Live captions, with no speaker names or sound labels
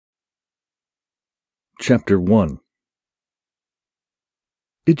Chapter 1.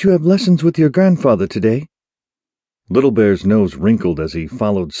 "Did you have lessons with your grandfather today?" Little Bear's nose wrinkled as he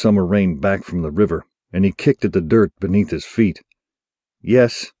followed Summer Rain back from the river, and he kicked at the dirt beneath his feet.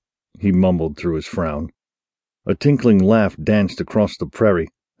 "Yes," he mumbled through his frown. A tinkling laugh danced across the prairie,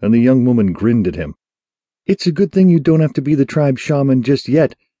 and the young woman grinned at him. "It's a good thing you don't have to be the tribe shaman just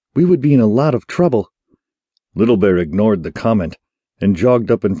yet. We would be in a lot of trouble." Little Bear ignored the comment and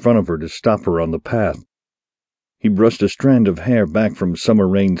jogged up in front of her to stop her on the path. He brushed a strand of hair back from Summer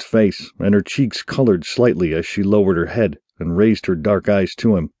Rain's face, and her cheeks colored slightly as she lowered her head and raised her dark eyes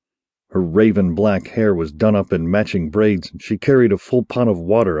to him. Her raven black hair was done up in matching braids, and she carried a full pot of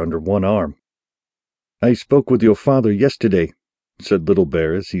water under one arm. "I spoke with your father yesterday," said Little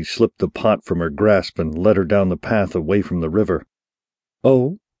Bear as he slipped the pot from her grasp and led her down the path away from the river.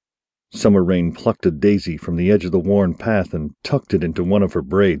 "Oh?" Summer Rain plucked a daisy from the edge of the worn path and tucked it into one of her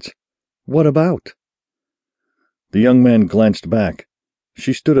braids. "What about?" The young man glanced back.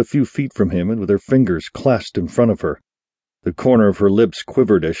 She stood a few feet from him and with her fingers clasped in front of her. The corner of her lips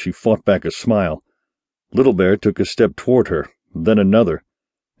quivered as she fought back a smile. Little Bear took a step toward her, then another,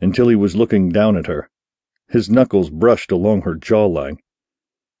 until he was looking down at her. His knuckles brushed along her jawline.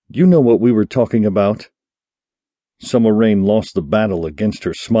 "You know what we were talking about?" Summer Rain lost the battle against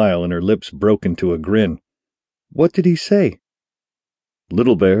her smile and her lips broke into a grin. "What did he say?"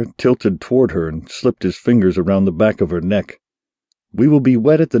 Little Bear tilted toward her and slipped his fingers around the back of her neck. "We will be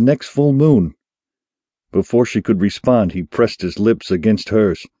wed at the next full moon." Before she could respond, he pressed his lips against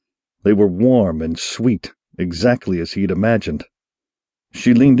hers. They were warm and sweet, exactly as he had imagined.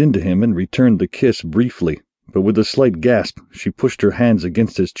 She leaned into him and returned the kiss briefly, but with a slight gasp, she pushed her hands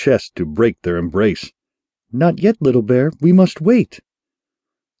against his chest to break their embrace. "Not yet, Little Bear. We must wait."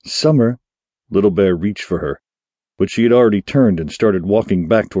 "Summer." Little Bear reached for her, but she had already turned and started walking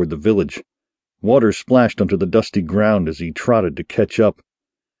back toward the village. Water splashed onto the dusty ground as he trotted to catch up.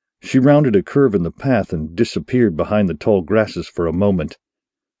 She rounded a curve in the path and disappeared behind the tall grasses for a moment.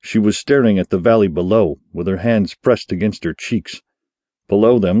 She was staring at the valley below, with her hands pressed against her cheeks.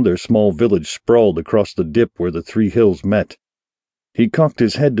 Below them, their small village sprawled across the dip where the three hills met. He cocked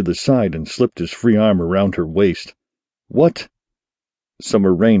his head to the side and slipped his free arm around her waist. "What?"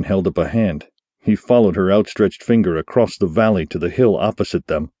 Summer Rain held up a hand. He followed her outstretched finger across the valley to the hill opposite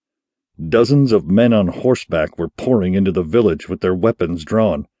them. Dozens of men on horseback were pouring into the village with their weapons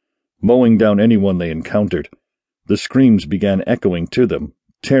drawn, mowing down anyone they encountered. The screams began echoing to them,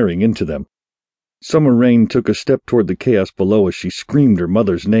 tearing into them. Summer Rain took a step toward the chaos below as she screamed her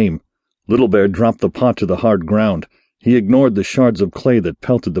mother's name. Little Bear dropped the pot to the hard ground. He ignored the shards of clay that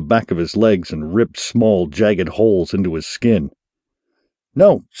pelted the back of his legs and ripped small, jagged holes into his skin.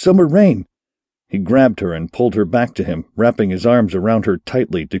 "No, Summer Rain!" He grabbed her and pulled her back to him, wrapping his arms around her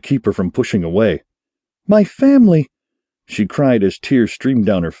tightly to keep her from pushing away. "My family!" she cried as tears streamed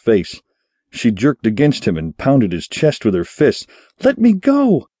down her face. She jerked against him and pounded his chest with her fists. "Let me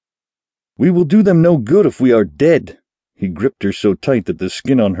go!" "We will do them no good if we are dead." He gripped her so tight that the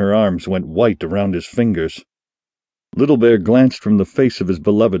skin on her arms went white around his fingers. Little Bear glanced from the face of his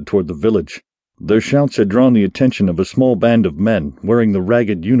beloved toward the village. Their shouts had drawn the attention of a small band of men wearing the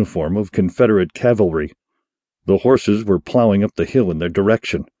ragged uniform of Confederate cavalry. The horses were plowing up the hill in their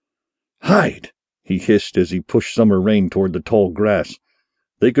direction. "Hide!" he hissed as he pushed Summer Rain toward the tall grass.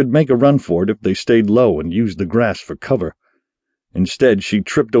 They could make a run for it if they stayed low and used the grass for cover. Instead, she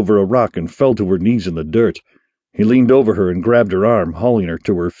tripped over a rock and fell to her knees in the dirt. He leaned over her and grabbed her arm, hauling her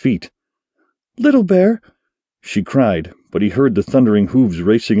to her feet. "Little Bear!" she cried, but he heard the thundering hooves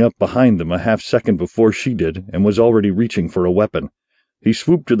racing up behind them a half-second before she did and was already reaching for a weapon. He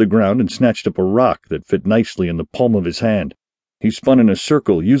swooped to the ground and snatched up a rock that fit nicely in the palm of his hand. He spun in a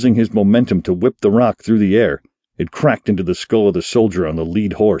circle, using his momentum to whip the rock through the air. It cracked into the skull of the soldier on the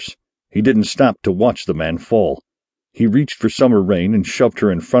lead horse. He didn't stop to watch the man fall. He reached for Summer Rain and shoved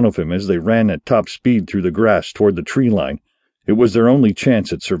her in front of him as they ran at top speed through the grass toward the tree line. It was their only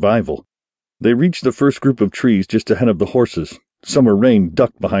chance at survival. They reached the first group of trees just ahead of the horses. Summer Rain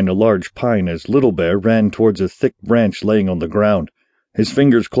ducked behind a large pine as Little Bear ran towards a thick branch laying on the ground. His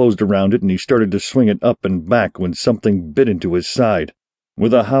fingers closed around it and he started to swing it up and back when something bit into his side.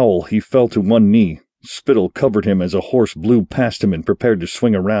 With a howl, he fell to one knee. Spittle covered him as a horse blew past him and prepared to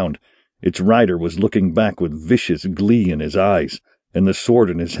swing around. Its rider was looking back with vicious glee in his eyes, and the sword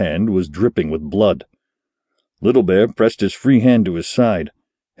in his hand was dripping with blood. Little Bear pressed his free hand to his side.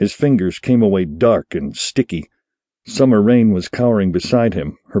 His fingers came away dark and sticky. Summer Rain was cowering beside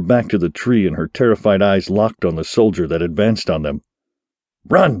him, her back to the tree and her terrified eyes locked on the soldier that advanced on them.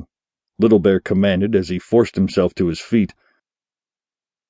 "Run!" Little Bear commanded as he forced himself to his feet.